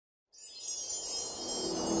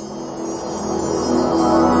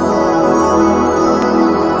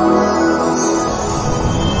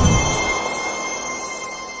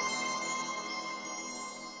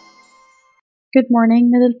Good morning,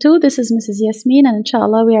 Middle 2. This is Mrs. Yasmin, and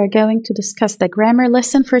inshallah we are going to discuss the grammar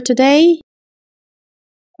lesson for today.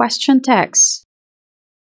 Question tags.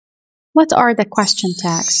 What are the question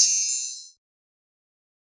tags?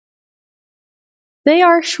 They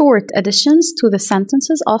are short additions to the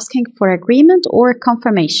sentences asking for agreement or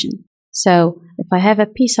confirmation. So, if I have a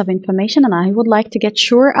piece of information and I would like to get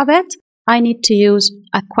sure of it, I need to use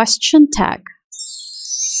a question tag.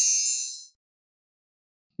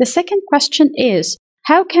 The second question is,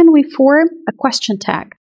 how can we form a question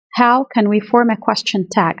tag? How can we form a question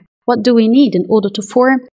tag? What do we need in order to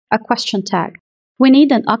form a question tag? We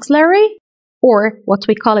need an auxiliary, or what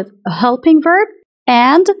we call it a helping verb,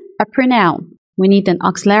 and a pronoun. We need an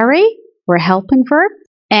auxiliary, or a helping verb,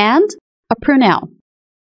 and a pronoun.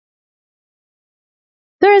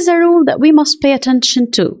 There is a rule that we must pay attention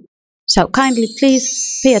to. So kindly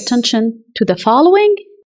please pay attention to the following.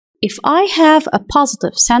 If I have a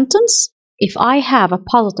positive sentence,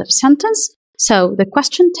 so the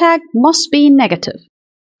question tag must be negative.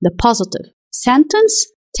 The positive sentence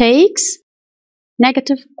takes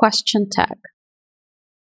negative question tag.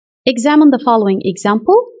 Examine the following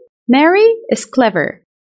example. Mary is clever.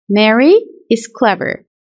 Mary is clever,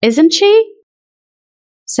 isn't she?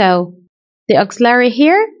 So the auxiliary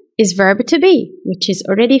here is verb to be, which is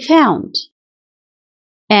already found.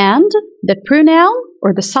 And the pronoun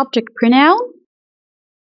or the subject pronoun,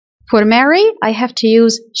 for Mary, I have to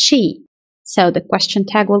use she. So the question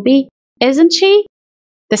tag will be, isn't she?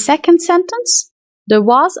 The second sentence, there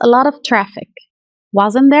was a lot of traffic.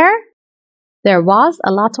 Wasn't there? There was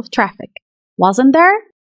a lot of traffic. Wasn't there?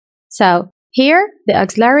 So here, the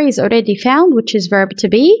auxiliary is already found, which is verb to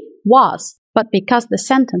be, was. But because the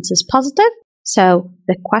sentence is positive, so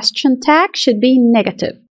the question tag should be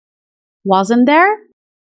negative. Wasn't there?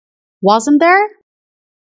 Wasn't there?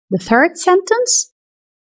 The third sentence,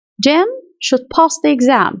 Jen should pass the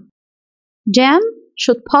exam. Jen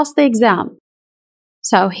should pass the exam.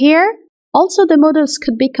 So here, also the modals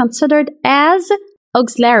could be considered as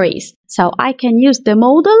auxiliaries. So I can use the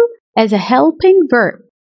modal as a helping verb.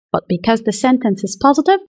 But because the sentence is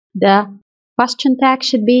positive, the question tag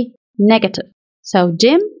should be negative. So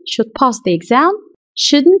Jim should pass the exam.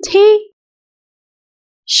 Shouldn't he?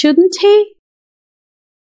 Shouldn't he?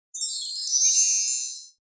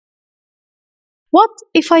 What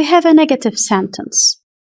if I have a negative sentence?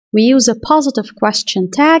 We use a positive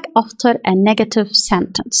question tag after a negative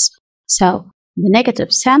sentence. So, the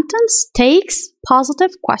negative sentence takes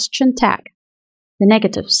positive question tag. The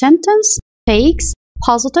negative sentence takes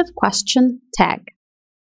positive question tag.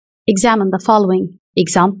 Examine the following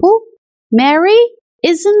example. Mary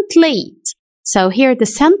isn't late. So here the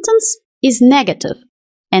sentence is negative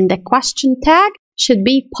and the question tag should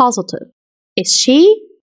be positive. Is she?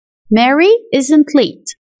 Mary isn't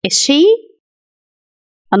late. Is she?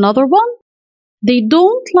 Another one. They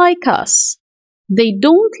don't like us. They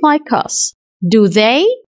don't like us. Do they?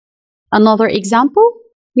 Another example.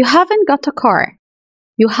 You haven't got a car.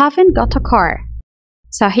 You haven't got a car.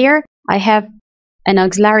 So here I have an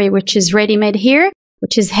auxiliary which is ready-made here,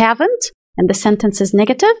 which is haven't, and the sentence is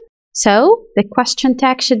negative. So the question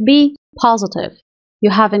tag should be positive.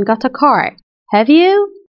 You haven't got a car. Have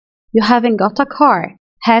you? You haven't got a car.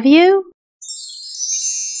 Have you?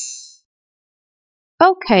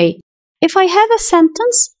 Okay, if I have a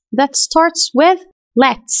sentence that starts with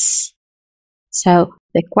let's, so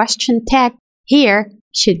the question tag here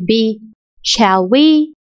should be shall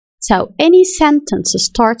we? So any sentence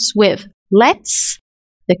starts with let's,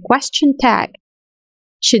 the question tag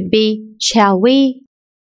should be shall we?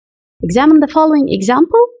 Examine the following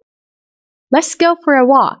example. Let's go for a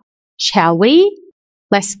walk. Shall we?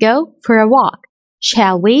 Let's go for a walk.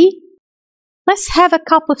 Shall we? Let's have a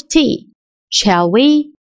cup of tea. Shall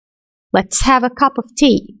we? Let's have a cup of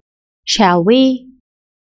tea. Shall we?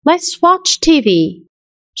 Let's watch TV.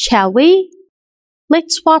 Shall we?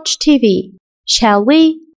 Let's watch TV. Shall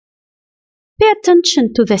we? Pay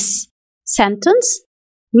attention to this sentence.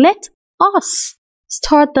 Let us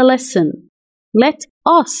start the lesson. Let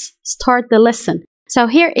us start the lesson. So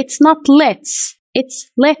here it's not let's,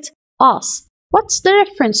 it's let us. What's the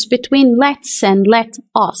difference between let's and let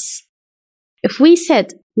us? If we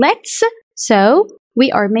said let's, so we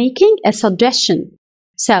are making a suggestion.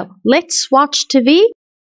 So let's watch TV.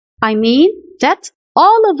 I mean that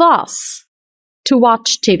all of us to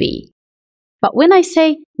watch TV. But when I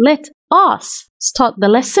say let us start the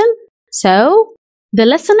lesson, so the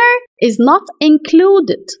listener is not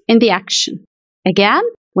included in the action. Again,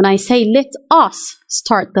 when I say let us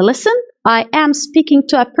start the lesson, I am speaking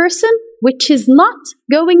to a person which is not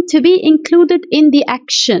going to be included in the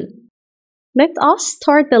action. Let us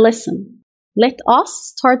start the lesson. let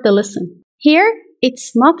us start the lesson. Here,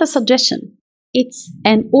 it's not a suggestion. It's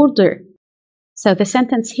an order. So the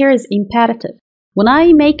sentence here is imperative. When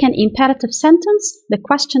I make an imperative sentence, the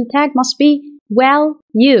question tag must be, well,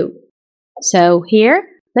 you. So here,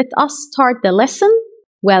 let us start the lesson.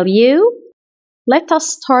 Well, you. Let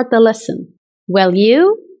us start the lesson. Well,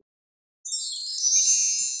 you.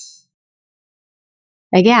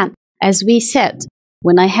 Again, as we said,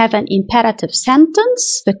 when I have an imperative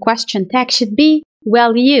sentence, the question tag should be,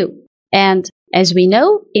 well, you. And as we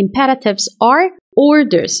know, imperatives are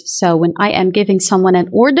orders. So when I am giving someone an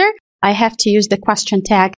order, I have to use the question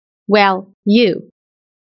tag, well, you.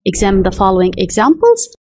 Examine the following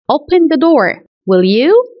examples. Open the door. Will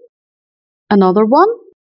you? Another one.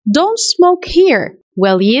 Don't smoke here.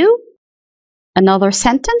 Will you? Another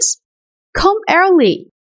sentence. Come early.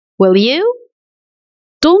 Will you?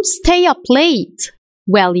 Don't stay up late.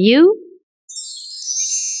 Will you?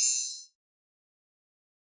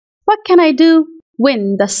 What can I do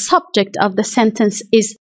when the subject of the sentence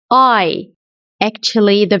is I?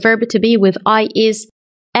 Actually, the verb to be with I is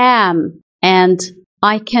am, and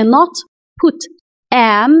I cannot put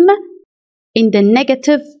am in the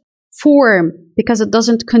negative form because it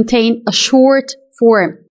doesn't contain a short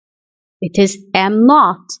form. It is am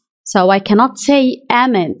not, so I cannot say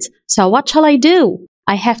amn't. So what shall I do?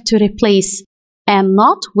 I have to replace am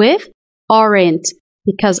not with aren't,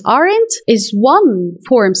 because aren't is one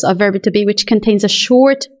form of verb to be which contains a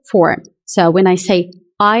short form. So when I say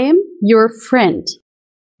I am your friend,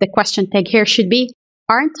 the question tag here should be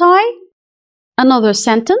aren't I? Another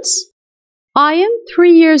sentence. I am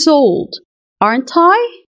 3 years old. Aren't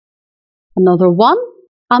I? Another one.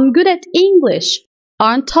 I'm good at English.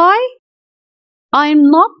 Aren't I? I'm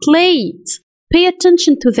not late. Pay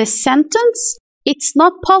attention to this sentence. It's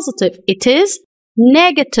not positive. It is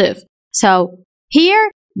negative. So here,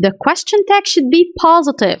 the question tag should be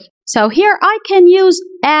positive. So here I can use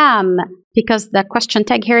am because the question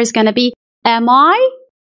tag here is going to be am I?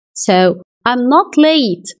 So I'm not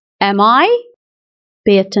late. Am I?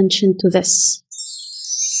 Pay attention to this.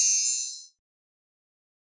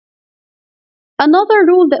 Another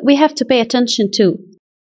rule that we have to pay attention to.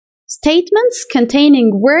 Statements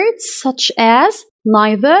containing words such as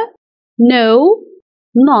neither, no,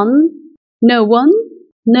 none, no one,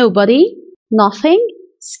 nobody, nothing,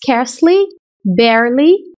 scarcely,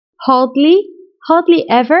 barely, hardly, hardly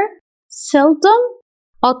ever, seldom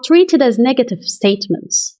are treated as negative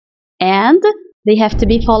statements, and they have to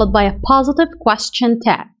be followed by a positive question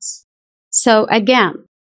tag. So again,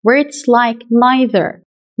 words like neither,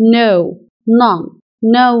 no, none,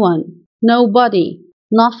 no one, nobody,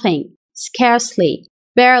 nothing, scarcely,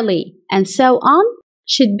 barely, and so on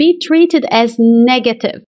should be treated as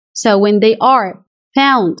negative. So when they are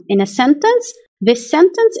found in a sentence, this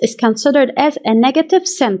sentence is considered as a negative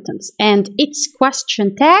sentence and its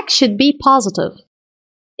question tag should be positive.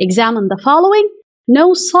 Examine the following.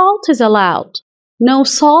 No salt is allowed. No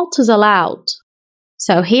salt is allowed.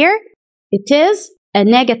 So here it is a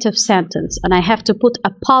negative sentence and I have to put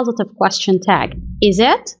a positive question tag. Is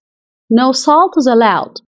it? No salt is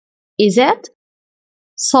allowed. Is it?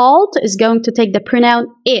 Salt is going to take the pronoun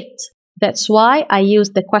it. That's why I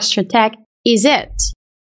use the question tag, is it?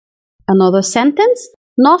 Another sentence,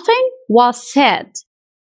 nothing was said.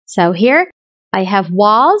 So here I have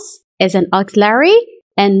was as an auxiliary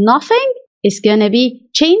and nothing is going to be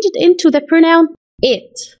changed into the pronoun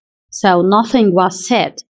it. So nothing was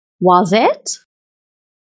said. Was it?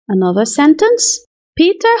 Another sentence,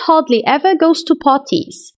 Peter hardly ever goes to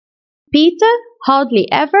parties. Peter hardly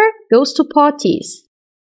ever goes to parties.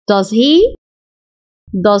 Does he?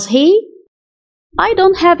 Does he? I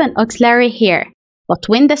don't have an auxiliary here, but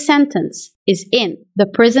when the sentence is in the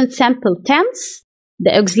present simple tense,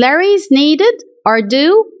 the auxiliaries needed are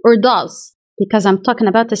do or does. Because I'm talking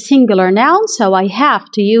about a singular noun, so I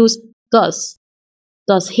have to use does.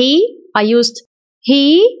 Does he? I used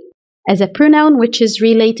he as a pronoun which is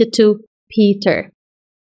related to Peter.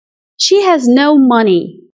 She has no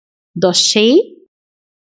money. Does she?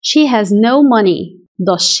 She has no money.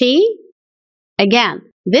 Does she? Again,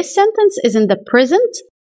 this sentence is in the present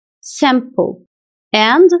simple.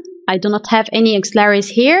 And I do not have any auxiliaries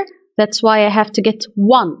here. That's why I have to get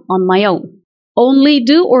one on my own. Only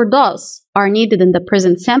do or does are needed in the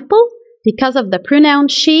present simple. Because of the pronoun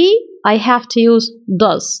she, I have to use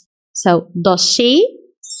does. So, does she?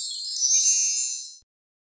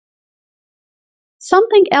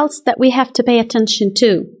 Something else that we have to pay attention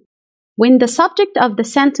to. When the subject of the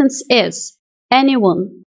sentence is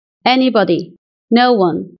anyone, anybody, no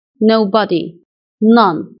one, nobody,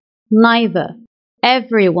 none, neither,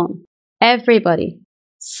 everyone, everybody,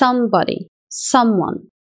 somebody, someone.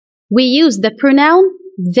 We use the pronoun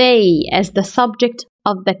they as the subject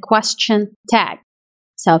of the question tag.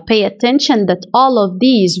 So pay attention that all of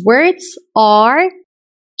these words are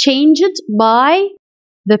changed by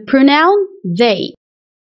the pronoun they.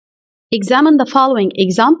 Examine the following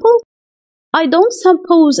example. I don't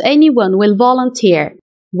suppose anyone will volunteer.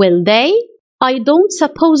 Will they? I don't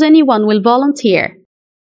suppose anyone will volunteer.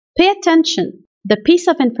 Pay attention. The piece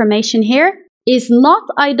of information here is not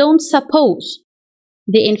I don't suppose.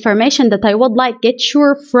 The information that I would like get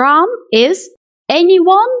sure from is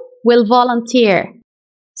anyone will volunteer.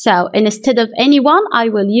 So instead of anyone, I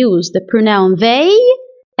will use the pronoun they,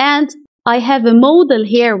 and I have a modal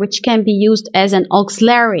here which can be used as an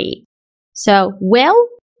auxiliary. So will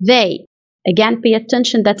they. Again, pay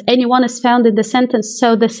attention that anyone is found in the sentence,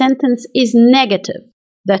 so the sentence is negative.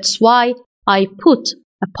 That's why I put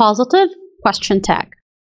a positive question tag.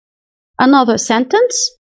 Another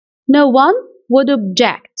sentence, no one would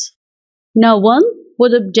object. No one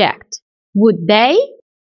would object. Would they?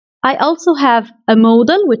 I also have a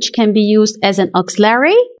modal which can be used as an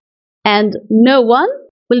auxiliary, and no one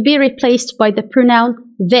will be replaced by the pronoun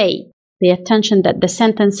they. Pay attention that the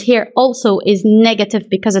sentence here also is negative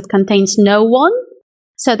because it contains no one,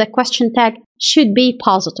 so the question tag should be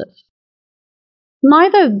positive.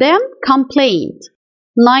 Neither of them complained.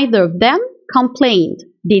 Neither of them complained.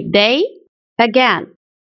 Did they? Again,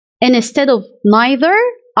 instead of neither,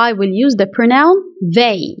 I will use the pronoun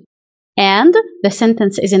they. And the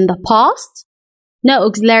sentence is in the past. No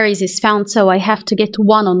auxiliaries is found, so I have to get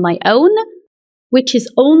one on my own, which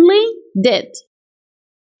is only did.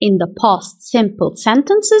 In the past simple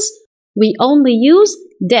sentences, we only use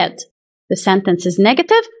did. The sentence is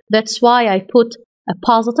negative, that's why I put a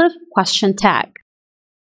positive question tag.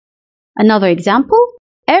 Another example,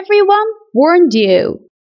 everyone warned you.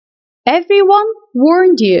 Everyone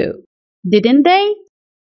warned you. Didn't they?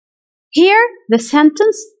 Here, the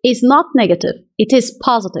sentence is not negative, it is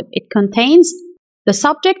positive. It contains the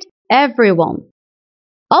subject everyone.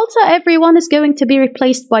 Also, everyone is going to be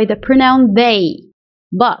replaced by the pronoun they.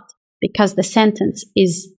 But because the sentence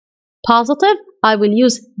is positive, I will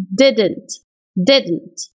use didn't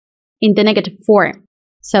in the negative form.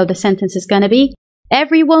 So the sentence is going to be,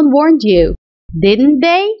 everyone warned you, didn't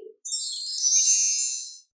they?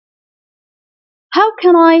 How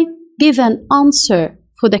can I give an answer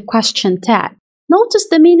for the question tag? Notice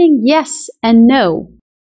the meaning yes and no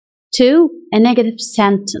to a negative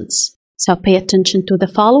sentence. So pay attention to the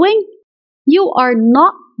following. You are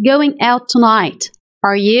not going out tonight.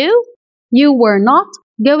 Are you? You were not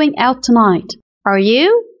going out tonight. Are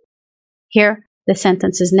you? Here, the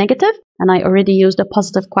sentence is negative, and I already used a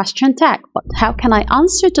positive question tag. But how can I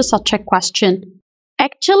answer to such a question?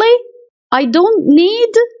 Actually, I don't need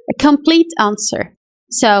a complete answer.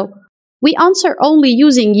 So, we answer only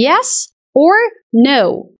using yes or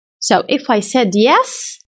no. So, if I said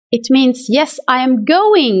yes, it means yes, I am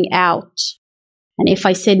going out. And if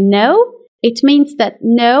I said no, it means that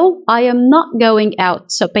no, I am not going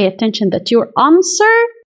out. So pay attention that your answer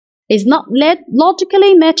is not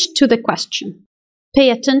logically matched to the question. Pay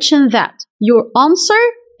attention that your answer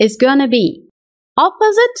is going to be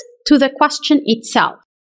opposite to the question itself.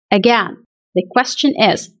 Again, the question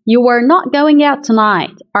is, you are not going out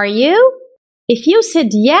tonight, are you? If you said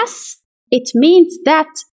yes, it means that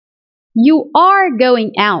you are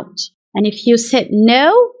going out. And if you said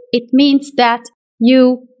no, it means that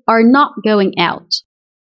you are not going out.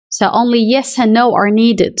 So only yes and no are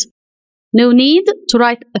needed. No need to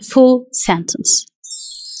write a full sentence.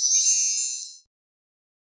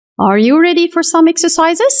 Are you ready for some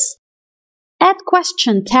exercises? Add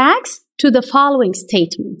question tags to the following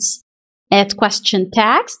statements. Add question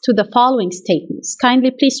tags to the following statements.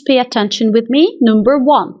 Kindly please pay attention with me. Number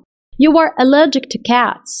 1. You are allergic to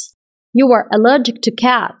cats. You are allergic to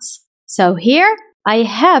cats. So here I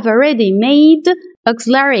have already made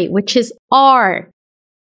auxiliary, which is are.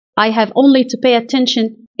 I have only to pay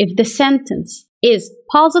attention if the sentence is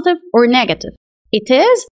positive or negative. It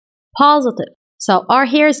is positive. So are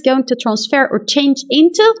here is going to transfer or change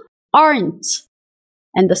into aren't.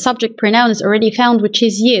 And the subject pronoun is already found, which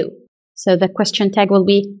is you. So the question tag will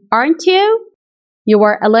be, aren't you? You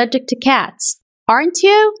are allergic to cats. Aren't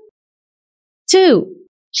you? 2.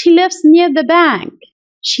 She lives near the bank.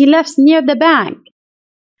 She lives near the bank.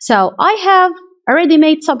 So I have already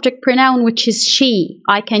made subject pronoun, which is she.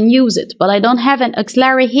 I can use it, but I don't have an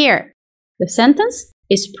auxiliary here. The sentence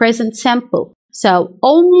is present simple. So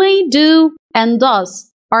only do and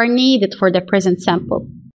does are needed for the present simple.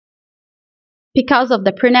 Because of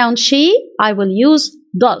the pronoun she, I will use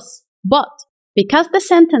does. But because the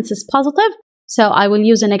sentence is positive, So I will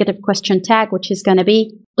use a negative question tag, which is going to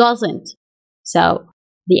be doesn't. So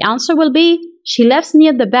the answer will be, she lives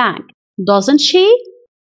near the bank. Doesn't she?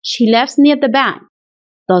 She lives near the bank.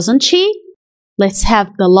 Doesn't she? Let's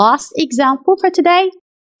have the last example for today.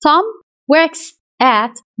 Tom works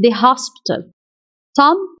at the hospital.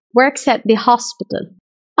 Tom works at the hospital.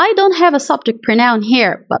 I don't have a subject pronoun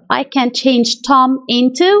here, but I can change Tom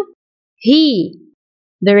into he.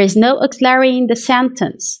 There is no auxiliary in the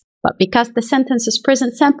sentence, but because the sentence is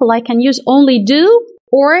present simple, I can use only do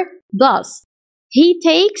or does. He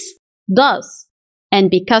takes does. And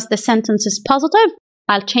because the sentence is positive,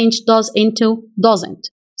 I'll change does into doesn't.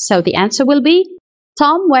 So the answer will be,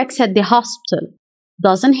 Tom works at the hospital.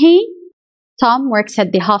 Doesn't he? Tom works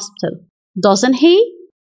at the hospital. Doesn't he?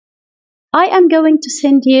 I am going to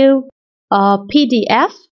send you a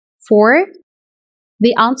PDF for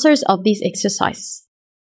the answers of these exercises.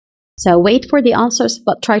 So wait for the answers,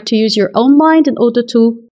 but try to use your own mind in order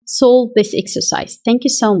to solve this exercise. Thank you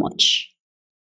so much.